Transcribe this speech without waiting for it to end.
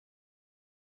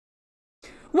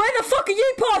Where the fuck are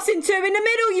you passing to? In the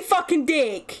middle, you fucking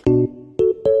dick!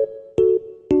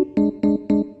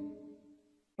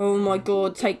 Oh my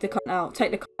god, take the cunt out.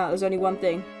 Take the cunt out, there's only one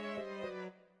thing.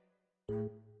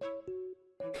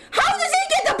 How does he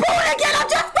get the ball again? I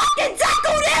just fucking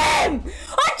tackled him!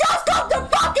 I just got the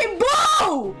fucking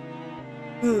ball!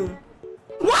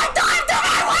 Why dive the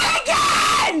right way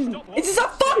again? Is this a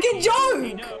fucking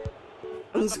joke?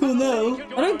 Let's go now.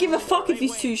 I don't give a fuck if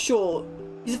he's too short.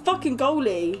 He's a fucking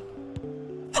goalie.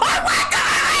 I went the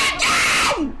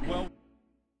right way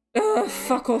again!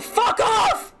 Fuck off. Fuck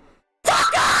off!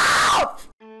 Fuck off!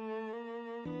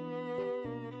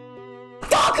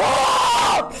 Fuck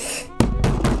off!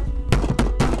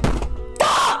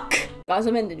 Fuck! Guys,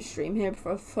 I'm ending the stream here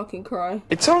before I fucking cry.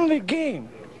 It's only a game.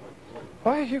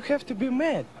 Why you have to be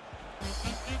mad?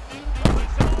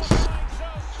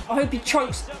 I hope he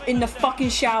chokes in the fucking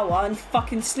shower and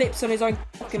fucking slips on his own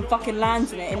fucking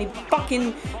lands in it and he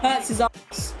fucking hurts his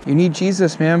ass. You need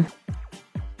Jesus, man.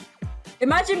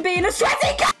 Imagine being a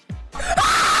sweaty guy.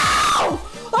 Ow!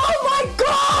 Oh my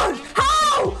god!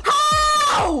 How?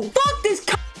 How? Fuck this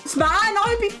cunt, man! I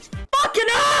hope he fucking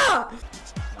hurt!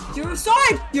 You're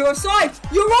offside! You're offside!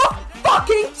 You're off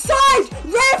fucking side!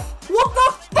 Ref! What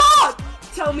the fuck?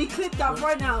 Tell me, clip that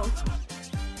right now.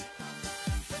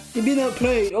 You've been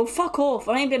outplayed. Oh, fuck off.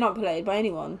 I ain't been outplayed by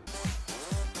anyone.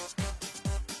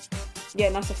 Yeah,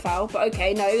 and that's a foul. But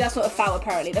okay, no, that's not a foul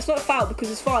apparently. That's not a foul because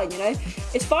it's fine, you know?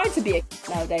 It's fine to be a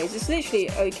nowadays. It's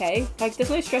literally okay. Like, there's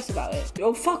no stress about it.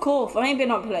 Oh, fuck off. I ain't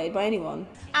been outplayed by anyone.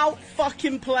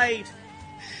 Out-fucking-played.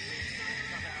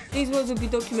 These words will be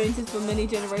documented for many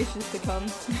generations to come.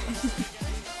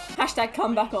 Hashtag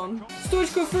come back on.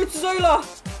 Storage go through to Zola!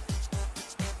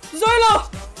 Zola!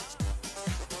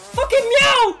 Fucking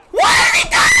meow! What have he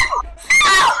done?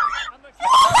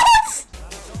 What?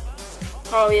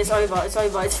 Oh, yeah, it's over. It's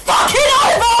over. It's fucking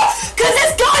over! Because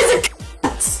this guy's a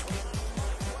cunt!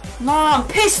 Nah, I'm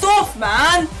pissed off,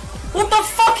 man! What the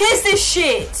fuck is this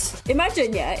shit?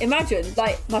 Imagine, yeah, imagine,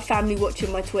 like, my family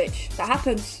watching my Twitch. That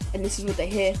happens, and this is what they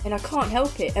hear, and I can't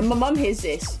help it. And my mum hears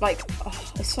this. Like, oh,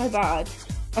 it's so bad.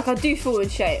 Like, I do feel in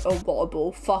shit. Oh, what a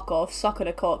ball. Fuck off. Suck on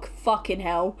a cock. Fucking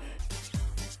hell.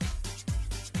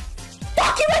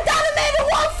 Fucking went down the middle,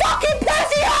 one fucking